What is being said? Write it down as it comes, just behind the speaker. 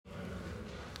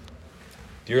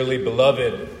Dearly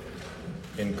beloved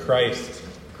in Christ,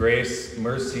 grace,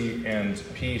 mercy, and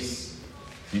peace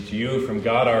be to you from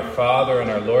God our Father and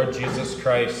our Lord Jesus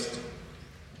Christ,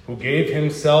 who gave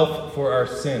himself for our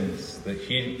sins, that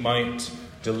he might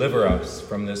deliver us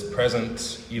from this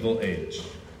present evil age,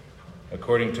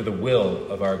 according to the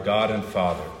will of our God and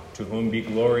Father, to whom be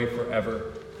glory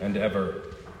forever and ever.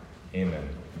 Amen.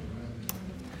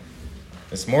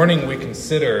 This morning we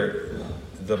consider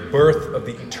the birth of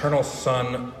the eternal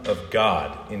Son of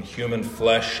God in human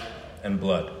flesh and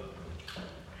blood.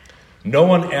 No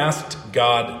one asked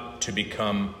God to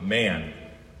become man.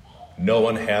 No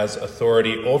one has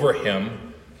authority over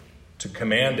him to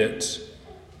command it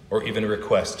or even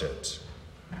request it.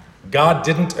 God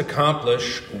didn't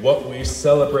accomplish what we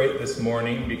celebrate this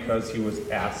morning because he was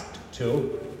asked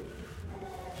to.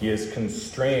 He is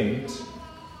constrained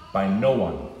by no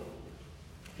one.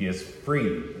 He is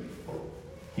free.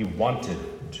 He wanted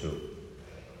to.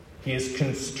 He is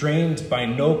constrained by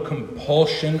no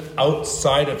compulsion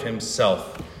outside of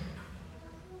himself.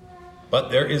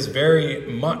 But there is very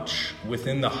much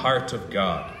within the heart of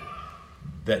God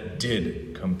that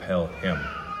did compel him.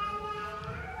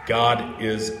 God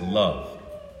is love,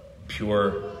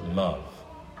 pure love.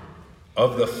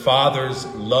 Of the Father's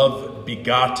love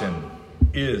begotten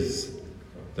is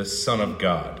the Son of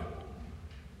God.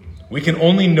 We can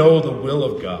only know the will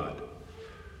of God,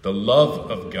 the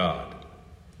love of God,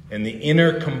 and the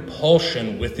inner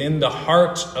compulsion within the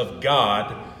heart of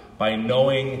God by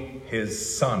knowing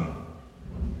his Son.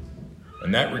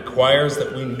 And that requires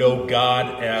that we know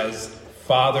God as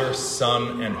Father,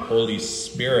 Son, and Holy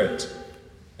Spirit.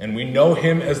 And we know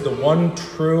him as the one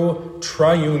true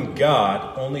triune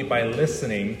God only by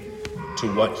listening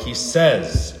to what he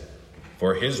says,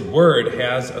 for his word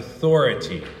has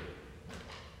authority.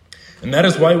 And that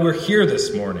is why we're here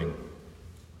this morning.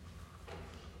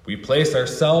 We place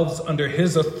ourselves under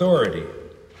his authority.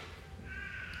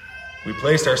 We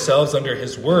place ourselves under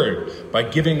his word. By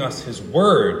giving us his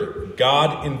word,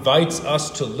 God invites us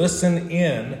to listen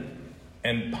in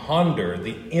and ponder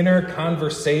the inner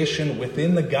conversation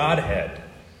within the Godhead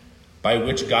by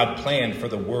which God planned for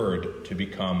the word to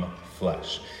become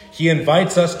flesh. He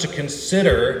invites us to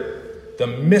consider the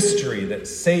mystery that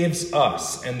saves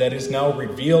us and that is now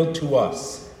revealed to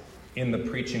us in the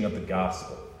preaching of the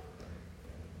gospel.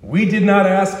 We did not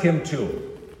ask him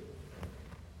to.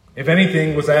 If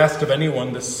anything was asked of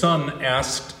anyone, the Son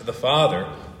asked the Father,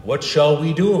 "What shall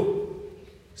we do?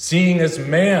 Seeing as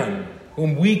man,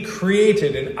 whom we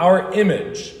created in our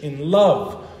image, in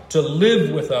love, to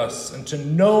live with us and to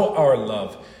know our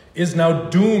love, is now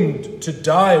doomed to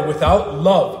die without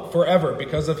love forever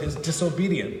because of his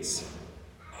disobedience."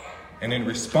 And in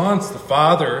response, the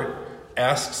Father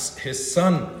asks his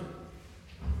Son,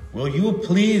 "Will you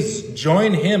please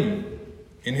join him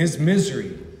in his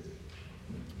misery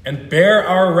and bear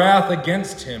our wrath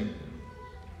against him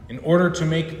in order to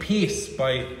make peace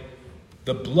by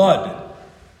the blood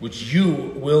which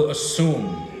you will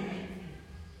assume,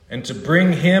 and to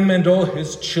bring him and all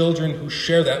his children who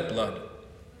share that blood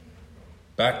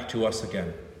back to us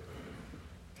again?"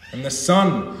 And the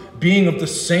Son, being of the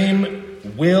same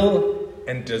will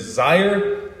and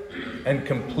desire and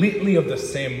completely of the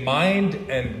same mind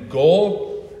and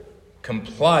goal,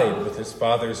 complied with his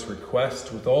Father's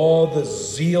request with all the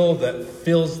zeal that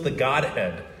fills the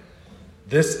Godhead.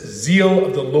 This zeal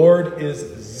of the Lord is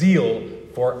zeal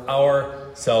for our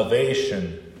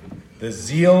salvation, the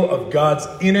zeal of God's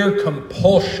inner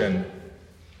compulsion,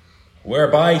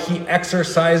 whereby he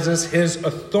exercises his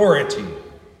authority.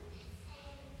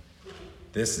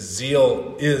 This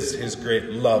zeal is his great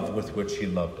love with which he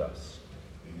loved us.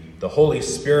 The Holy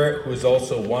Spirit, who is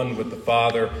also one with the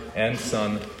Father and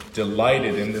Son,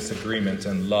 delighted in this agreement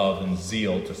and love and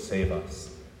zeal to save us.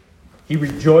 He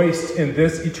rejoiced in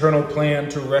this eternal plan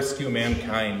to rescue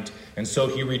mankind, and so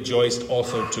he rejoiced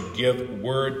also to give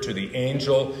word to the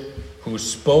angel who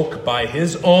spoke by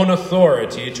his own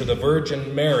authority to the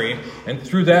Virgin Mary, and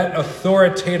through that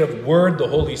authoritative word, the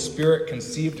Holy Spirit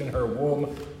conceived in her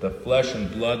womb the flesh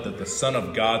and blood that the Son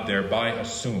of God thereby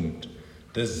assumed.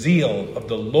 The zeal of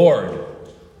the Lord,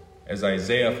 as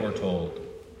Isaiah foretold,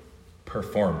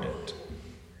 performed it.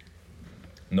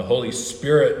 And the Holy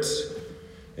Spirit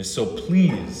is so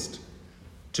pleased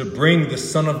to bring the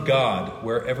Son of God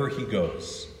wherever he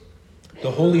goes.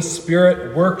 The Holy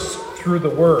Spirit works through the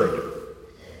Word.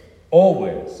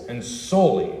 Always and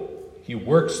solely, he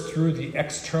works through the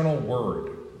external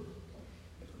Word.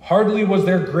 Hardly was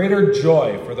there greater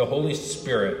joy for the Holy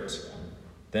Spirit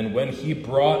than when he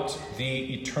brought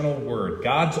the eternal Word,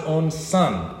 God's own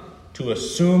Son, to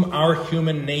assume our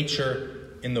human nature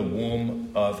in the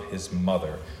womb of his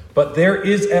mother. But there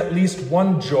is at least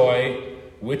one joy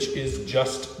which is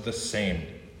just the same.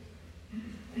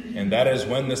 And that is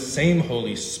when the same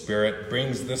Holy Spirit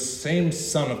brings the same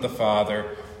Son of the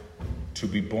Father to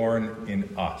be born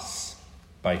in us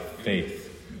by faith.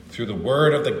 Through the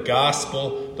word of the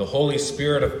gospel, the Holy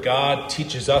Spirit of God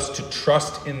teaches us to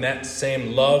trust in that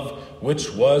same love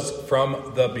which was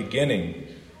from the beginning.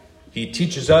 He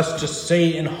teaches us to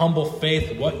say in humble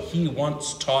faith what he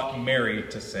once taught Mary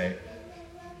to say: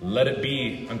 "Let it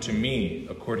be unto me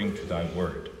according to thy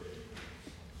word."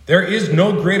 There is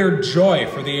no greater joy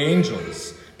for the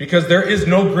angels, because there is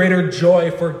no greater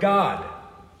joy for God.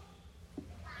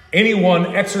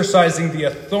 Anyone exercising the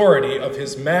authority of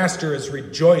his master is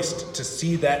rejoiced to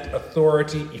see that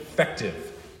authority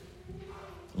effective,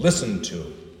 listened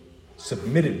to,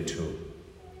 submitted to.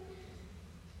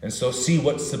 And so see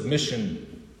what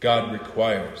submission God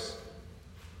requires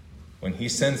when he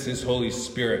sends his Holy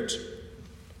Spirit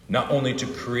not only to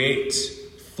create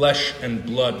flesh and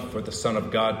blood for the Son of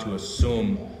God to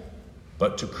assume,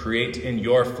 but to create in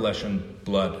your flesh and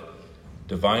blood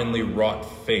divinely wrought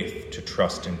faith to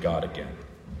trust in God again.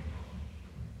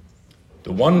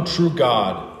 The one true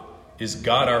God is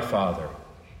God our Father,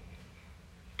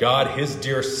 God his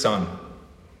dear Son,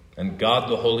 and God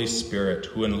the Holy Spirit,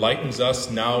 who enlightens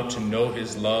us now to know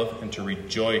his love and to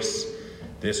rejoice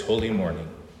this holy morning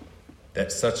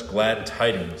that such glad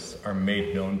tidings are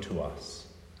made known to us.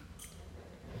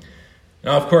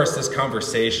 Now, of course, this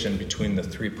conversation between the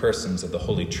three persons of the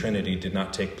Holy Trinity did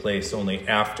not take place only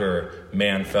after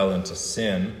man fell into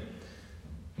sin.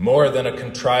 More than a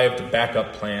contrived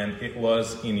backup plan, it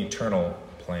was an eternal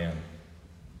plan.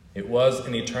 It was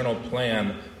an eternal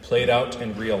plan played out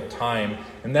in real time,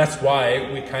 and that's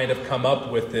why we kind of come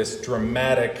up with this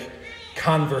dramatic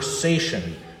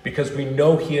conversation, because we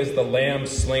know he is the Lamb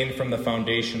slain from the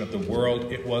foundation of the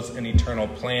world. It was an eternal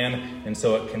plan, and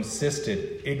so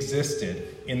it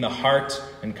existed in the heart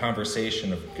and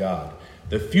conversation of God.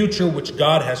 The future which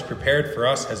God has prepared for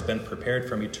us has been prepared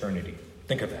from eternity.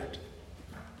 Think of that.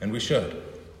 And we should.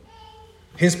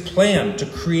 His plan to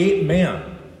create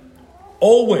man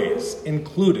always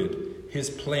included his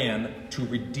plan to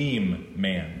redeem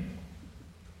man,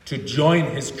 to join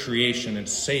his creation and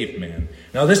save man.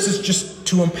 Now, this is just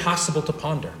too impossible to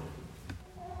ponder.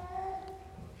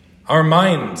 Our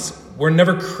minds were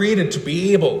never created to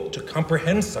be able to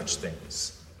comprehend such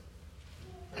things.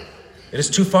 It is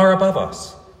too far above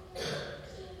us.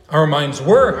 Our minds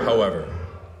were, however,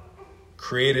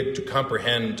 created to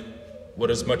comprehend what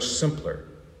is much simpler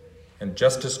and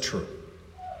just as true.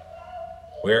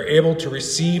 We are able to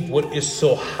receive what is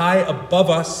so high above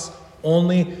us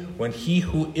only when he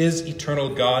who is eternal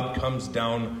God comes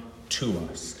down to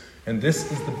us. And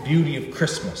this is the beauty of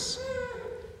Christmas.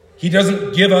 He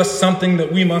doesn't give us something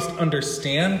that we must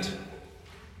understand.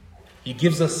 He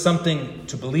gives us something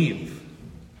to believe.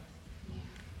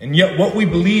 And yet what we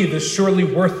believe is surely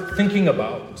worth thinking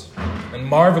about and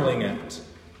marveling at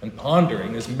and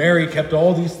pondering, as Mary kept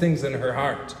all these things in her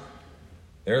heart.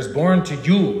 There is born to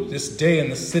you this day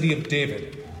in the city of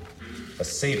David a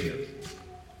Savior,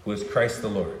 who is Christ the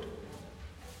Lord.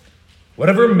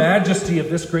 Whatever majesty of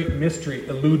this great mystery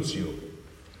eludes you,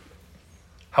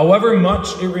 however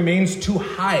much it remains too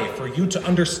high for you to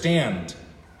understand,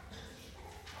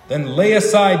 then lay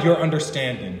aside your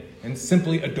understanding and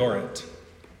simply adore it.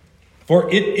 For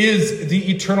it is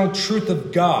the eternal truth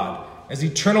of God, as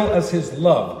eternal as his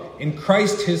love. In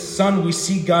Christ his Son, we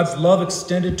see God's love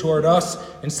extended toward us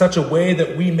in such a way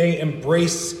that we may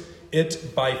embrace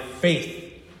it by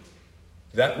faith,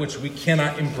 that which we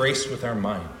cannot embrace with our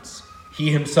minds.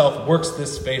 He himself works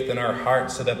this faith in our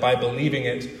hearts so that by believing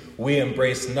it, we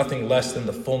embrace nothing less than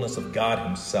the fullness of God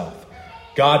himself.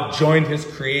 God joined his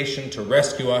creation to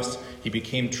rescue us. He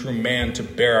became true man to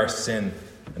bear our sin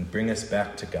and bring us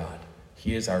back to God.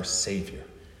 He is our Savior.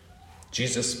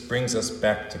 Jesus brings us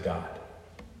back to God.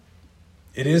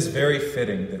 It is very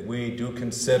fitting that we do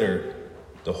consider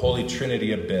the Holy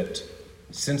Trinity a bit,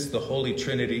 since the Holy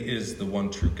Trinity is the one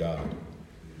true God.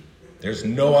 There's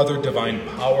no other divine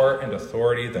power and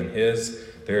authority than his.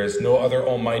 There is no other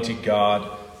almighty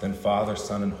God than Father,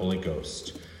 Son, and Holy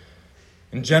Ghost.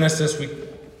 In Genesis, we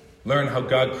learn how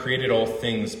God created all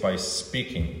things by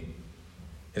speaking.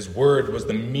 His word was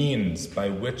the means by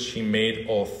which he made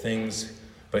all things,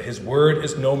 but his word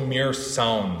is no mere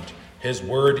sound. His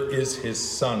word is his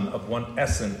Son, of one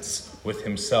essence with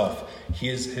himself.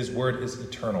 His word is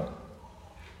eternal.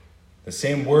 The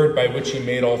same word by which he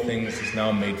made all things is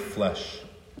now made flesh.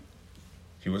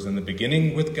 He was in the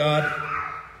beginning with God.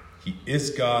 He is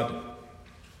God.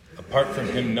 Apart from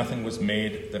him, nothing was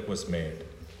made that was made.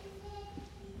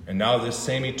 And now this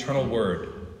same eternal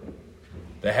word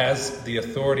that has the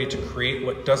authority to create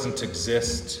what doesn't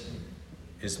exist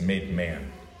is made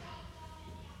man,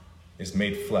 is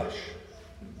made flesh,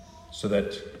 so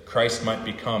that Christ might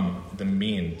become the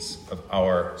means of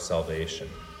our salvation.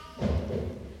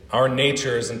 Our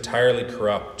nature is entirely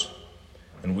corrupt,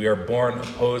 and we are born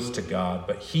opposed to God,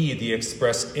 but he, the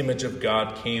express image of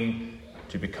God, came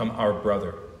to become our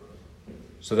brother,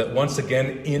 so that once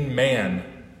again in man,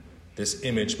 this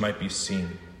image might be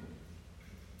seen.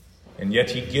 And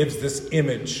yet he gives this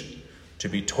image to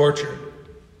be tortured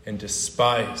and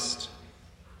despised.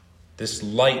 This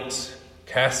light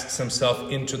casts himself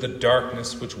into the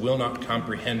darkness which will not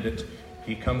comprehend it.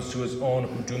 He comes to his own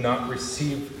who do not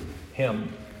receive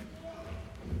him,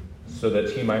 so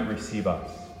that he might receive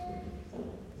us.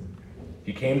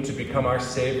 He came to become our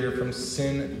Savior from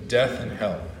sin, death, and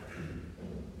hell,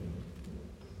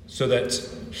 so that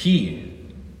he,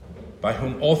 by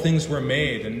whom all things were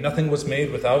made, and nothing was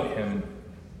made without him,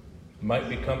 might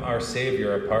become our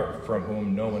Savior, apart from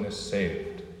whom no one is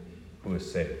saved, who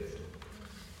is saved.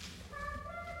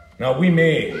 Now we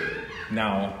may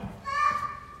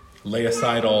lay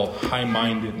aside all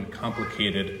high-minded and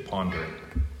complicated pondering.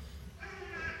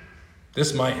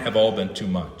 This might have all been too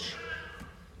much.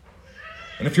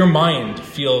 And if your mind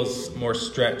feels more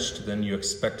stretched than you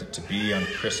expect it to be on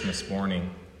Christmas morning,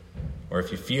 or if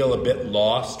you feel a bit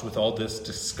lost with all this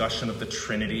discussion of the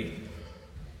Trinity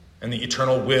and the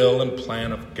eternal will and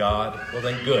plan of God, well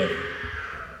then good.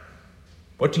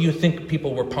 What do you think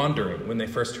people were pondering when they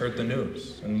first heard the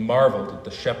news and marveled at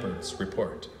the shepherd's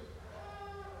report?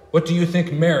 What do you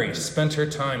think Mary spent her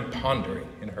time pondering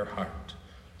in her heart?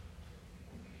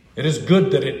 It is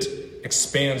good that it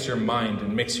expands your mind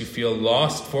and makes you feel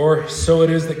lost, for so it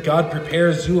is that God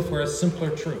prepares you for a simpler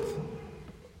truth.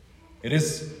 It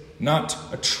is not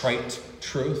a trite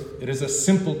truth. It is a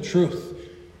simple truth.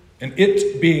 And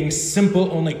it being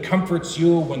simple only comforts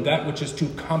you when that which is too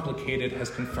complicated has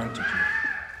confronted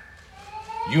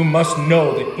you. You must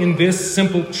know that in this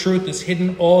simple truth is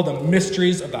hidden all the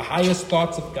mysteries of the highest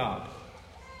thoughts of God.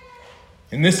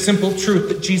 In this simple truth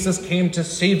that Jesus came to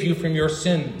save you from your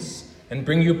sins and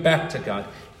bring you back to God.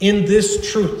 In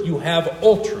this truth you have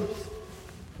all truth.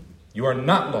 You are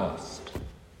not lost.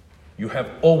 You have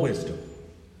all wisdom.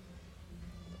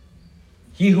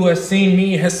 He who has seen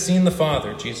me has seen the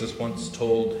Father, Jesus once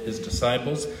told his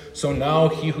disciples. So now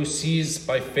he who sees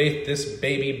by faith this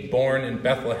baby born in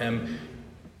Bethlehem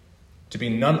to be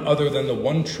none other than the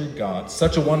one true God,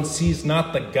 such a one sees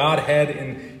not the Godhead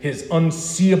in his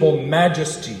unseeable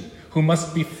majesty, who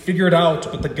must be figured out,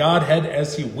 but the Godhead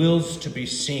as he wills to be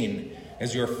seen,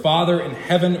 as your Father in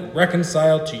heaven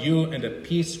reconciled to you and at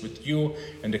peace with you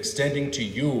and extending to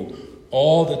you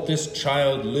all that this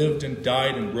child lived and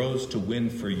died and rose to win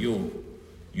for you.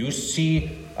 You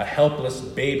see a helpless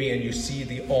baby, and you see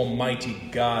the Almighty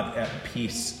God at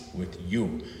peace with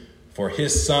you. For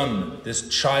his Son, this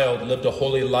child, lived a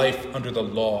holy life under the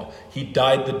law. He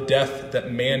died the death that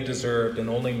man deserved, and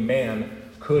only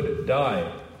man could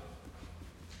die.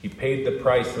 He paid the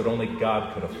price that only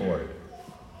God could afford.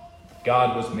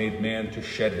 God was made man to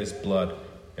shed his blood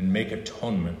and make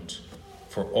atonement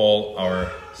for all our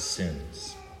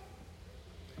sins.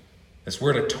 This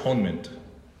word atonement,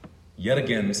 yet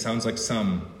again, sounds like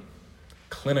some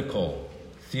clinical,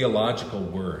 theological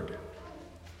word.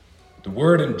 The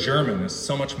word in German is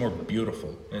so much more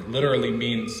beautiful. It literally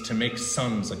means to make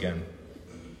sons again,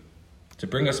 to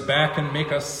bring us back and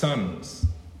make us sons,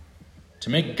 to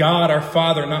make God our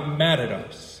Father not mad at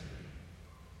us.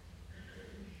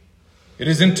 It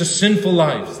is into sinful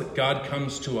lives that God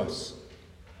comes to us.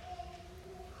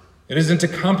 It is into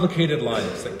complicated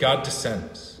lives that God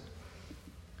descends.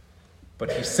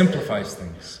 But he simplifies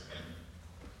things.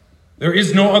 There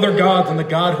is no other God than the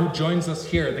God who joins us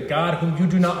here, the God whom you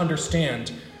do not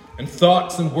understand, and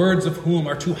thoughts and words of whom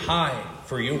are too high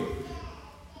for you.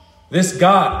 This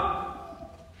God,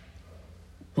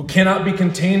 who cannot be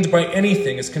contained by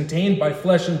anything, is contained by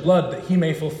flesh and blood, that he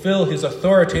may fulfill his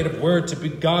authoritative word to be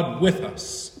God with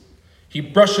us. He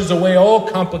brushes away all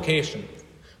complications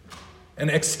and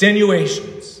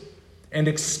extenuations and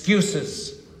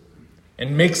excuses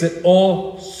and makes it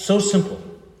all so simple.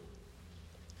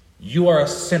 You are a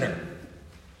sinner.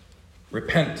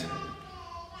 Repent.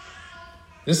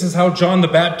 This is how John the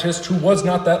Baptist, who was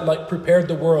not that light, prepared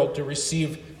the world to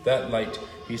receive that light.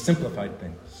 He simplified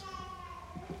things.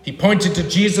 He pointed to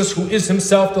Jesus, who is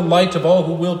himself the light of all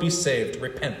who will be saved.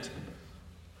 Repent.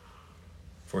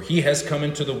 For he has come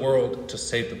into the world to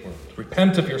save the world.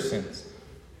 Repent of your sins,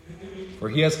 for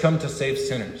he has come to save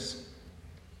sinners.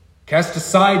 Cast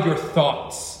aside your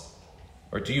thoughts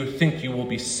Or do you think you will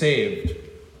be saved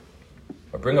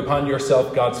or bring upon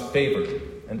yourself God's favor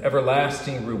and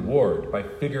everlasting reward by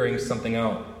figuring something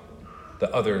out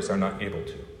that others are not able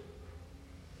to?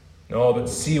 No, but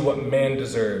see what man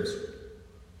deserves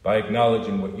by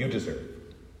acknowledging what you deserve,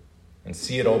 and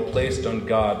see it all placed on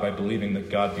God by believing that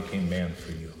God became man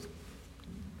for you.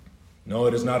 No,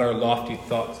 it is not our lofty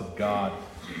thoughts of God,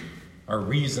 our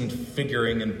reasoned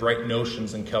figuring and bright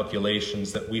notions and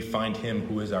calculations that we find him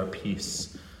who is our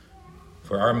peace.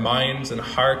 For our minds and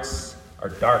hearts are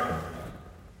darkened.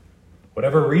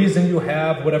 Whatever reason you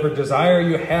have, whatever desire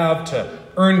you have to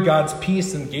earn God's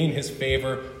peace and gain his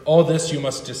favor, all this you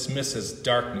must dismiss as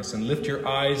darkness and lift your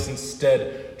eyes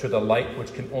instead to the light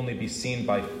which can only be seen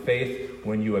by faith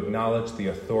when you acknowledge the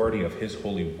authority of his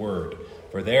holy word.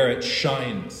 For there it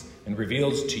shines and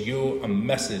reveals to you a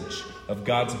message of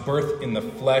God's birth in the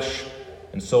flesh,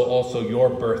 and so also your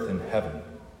birth in heaven.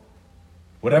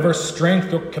 Whatever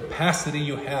strength or capacity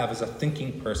you have as a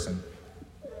thinking person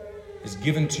is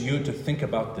given to you to think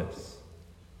about this,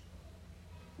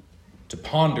 to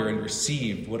ponder and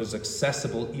receive what is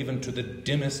accessible even to the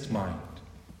dimmest mind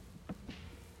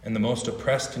and the most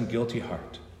oppressed and guilty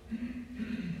heart.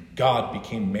 God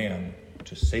became man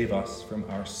to save us from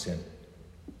our sin.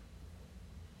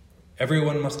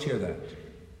 Everyone must hear that,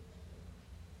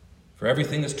 for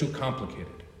everything is too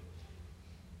complicated.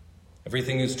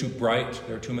 Everything is too bright.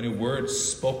 There are too many words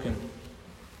spoken.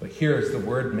 But here is the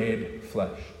word made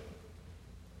flesh.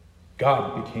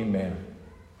 God became man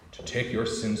to take your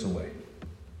sins away.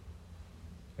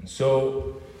 And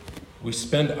so we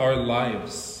spend our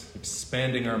lives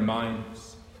expanding our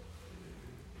minds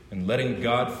and letting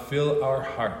God fill our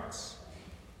hearts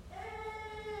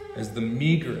as the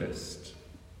meagerest,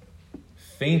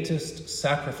 faintest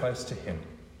sacrifice to him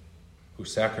who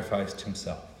sacrificed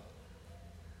himself,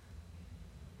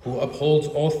 who upholds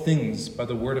all things by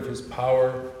the word of his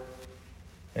power,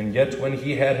 and yet when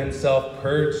he had himself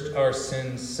purged our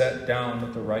sins, sat down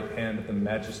at the right hand of the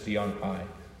majesty on high,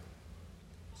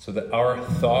 so that our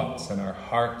thoughts and our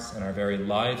hearts and our very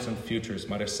lives and futures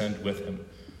might ascend with him.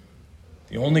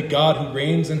 The only God who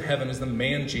reigns in heaven is the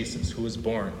man Jesus, who was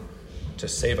born to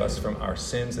save us from our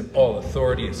sins, and all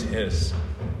authority is his.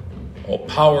 All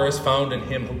power is found in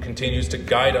him who continues to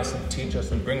guide us and teach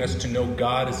us and bring us to know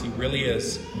God as he really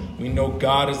is. We know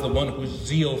God as the one whose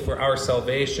zeal for our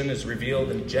salvation is revealed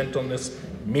in gentleness,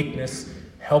 meekness,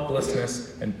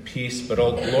 helplessness, and peace. But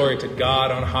all glory to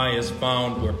God on high is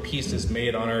found where peace is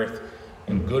made on earth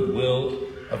and goodwill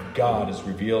of God is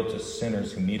revealed to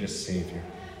sinners who need a Savior.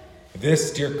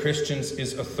 This, dear Christians,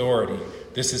 is authority.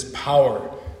 This is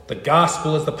power. The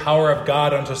gospel is the power of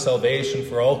God unto salvation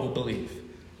for all who believe.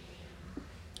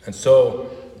 And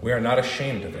so we are not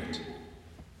ashamed of it.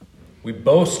 We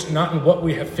boast not in what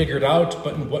we have figured out,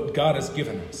 but in what God has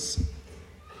given us.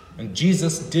 And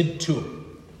Jesus did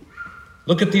too.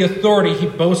 Look at the authority he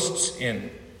boasts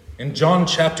in. In John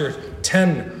chapter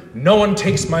 10, no one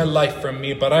takes my life from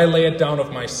me, but I lay it down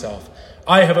of myself.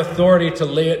 I have authority to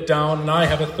lay it down, and I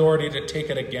have authority to take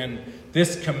it again.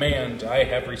 This command I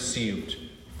have received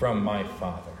from my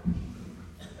Father.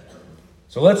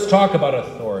 So let's talk about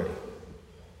authority.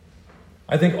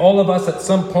 I think all of us at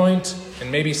some point,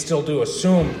 and maybe still do,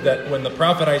 assume that when the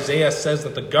prophet Isaiah says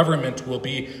that the government will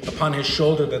be upon his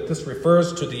shoulder, that this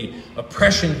refers to the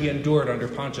oppression he endured under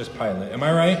Pontius Pilate. Am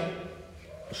I right?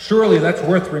 Surely that's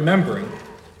worth remembering.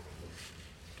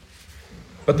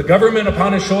 But the government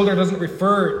upon his shoulder doesn't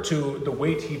refer to the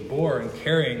weight he bore in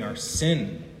carrying our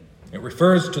sin. It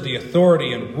refers to the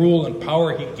authority and rule and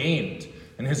power he gained.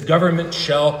 And his government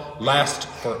shall last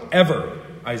forever,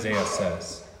 Isaiah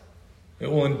says. It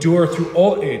will endure through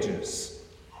all ages.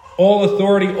 All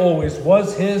authority always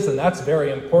was his, and that's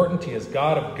very important. He is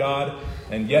God of God,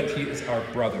 and yet he is our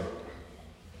brother.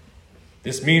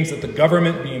 This means that the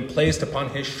government being placed upon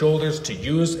his shoulders to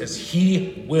use as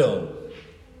he will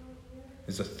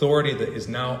is authority that is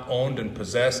now owned and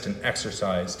possessed and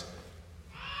exercised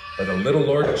by the little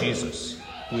Lord Jesus,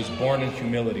 who is born in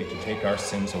humility to take our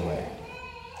sins away.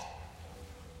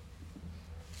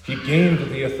 He gained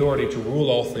the authority to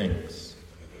rule all things.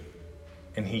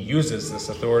 And he uses this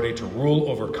authority to rule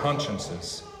over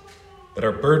consciences that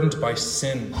are burdened by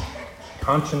sin,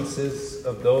 consciences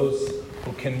of those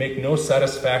who can make no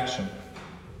satisfaction,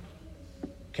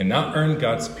 cannot earn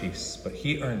God's peace, but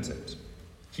he earns it.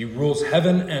 He rules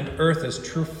heaven and earth as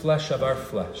true flesh of our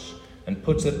flesh and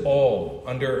puts it all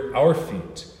under our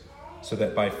feet so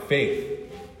that by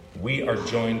faith we are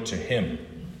joined to him.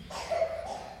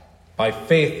 By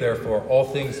faith, therefore, all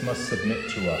things must submit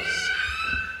to us.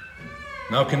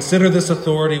 Now consider this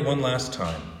authority one last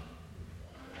time.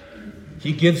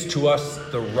 He gives to us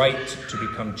the right to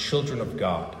become children of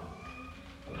God.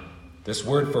 This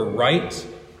word for right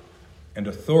and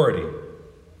authority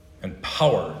and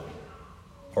power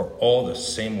are all the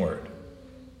same word.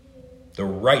 The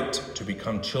right to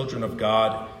become children of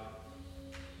God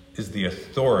is the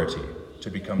authority to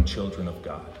become children of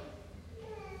God.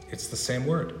 It's the same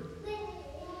word.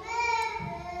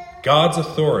 God's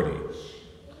authority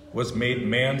was made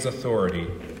man's authority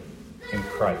in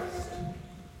Christ.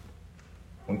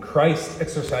 When Christ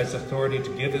exercised authority to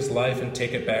give his life and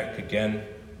take it back again,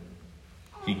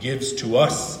 he gives to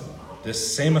us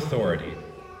this same authority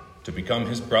to become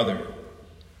his brother,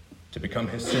 to become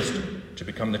his sister, to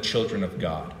become the children of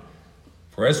God.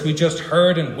 For as we just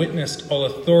heard and witnessed, all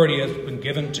authority has been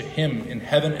given to him in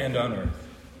heaven and on earth.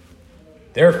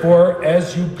 Therefore,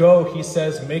 as you go, he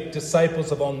says, make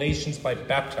disciples of all nations by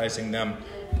baptizing them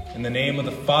in the name of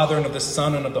the Father and of the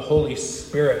Son and of the Holy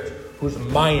Spirit, whose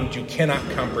mind you cannot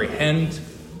comprehend,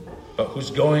 but whose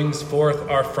goings forth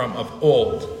are from of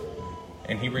old.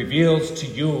 And he reveals to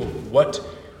you what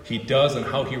he does and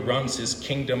how he runs his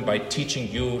kingdom by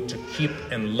teaching you to keep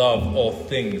and love all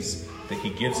things that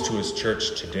he gives to his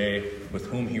church today, with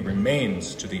whom he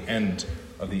remains to the end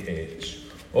of the age.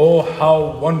 Oh,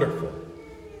 how wonderful.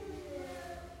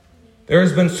 There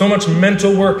has been so much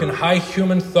mental work and high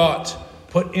human thought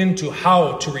put into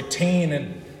how to retain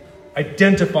and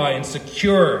identify and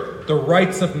secure the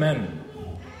rights of men.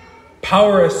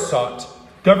 Power is sought,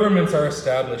 governments are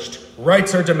established,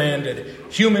 rights are demanded,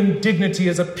 human dignity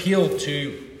is appealed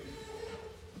to.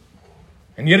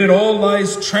 And yet it all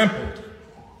lies trampled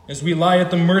as we lie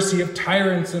at the mercy of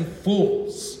tyrants and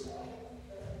fools.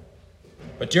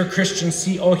 But dear Christians,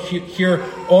 see here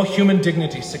all human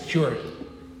dignity secured,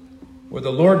 where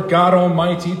the Lord God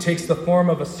Almighty takes the form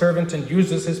of a servant and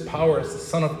uses his power as the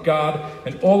Son of God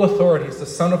and all authority as the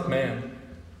Son of Man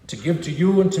to give to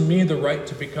you and to me the right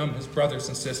to become his brothers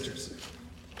and sisters,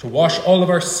 to wash all of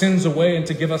our sins away and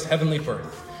to give us heavenly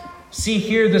birth. See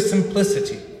here the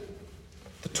simplicity,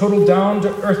 the total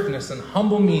down-to-earthness and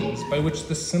humble means by which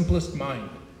the simplest mind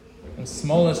and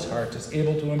smallest heart is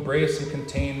able to embrace and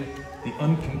contain the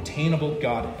uncontainable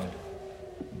Godhead,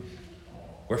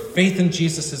 where faith in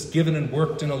Jesus is given and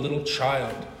worked in a little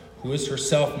child who is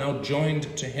herself now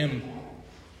joined to him,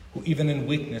 who even in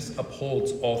weakness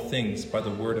upholds all things by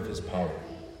the word of his power.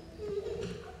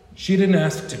 She didn't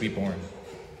ask to be born,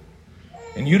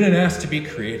 and you didn't ask to be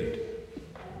created.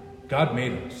 God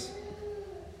made us.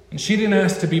 And she didn't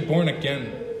ask to be born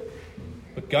again,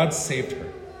 but God saved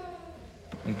her.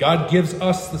 And God gives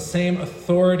us the same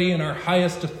authority, and our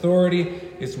highest authority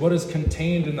is what is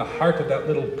contained in the heart of that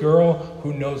little girl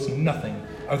who knows nothing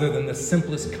other than the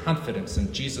simplest confidence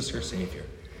in Jesus, her Savior.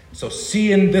 So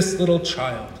see in this little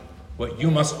child what you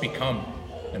must become,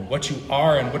 and what you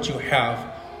are and what you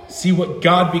have. See what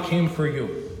God became for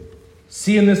you.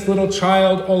 See in this little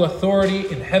child all authority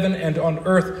in heaven and on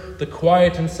earth, the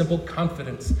quiet and simple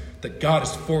confidence that God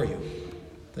is for you,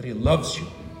 that he loves you,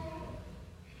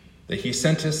 that he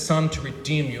sent his Son to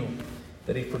redeem you,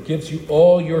 that he forgives you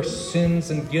all your sins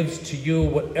and gives to you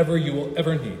whatever you will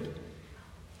ever need,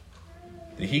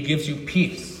 that he gives you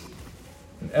peace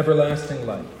and everlasting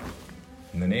life.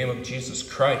 In the name of Jesus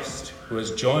Christ, who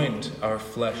has joined our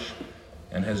flesh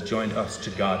and has joined us to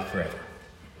God forever.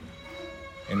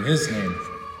 In his name,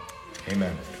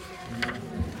 amen.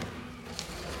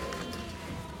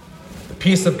 The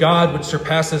peace of God, which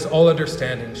surpasses all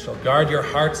understanding, shall guard your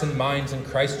hearts and minds in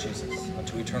Christ Jesus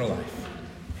unto eternal life.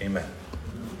 Amen.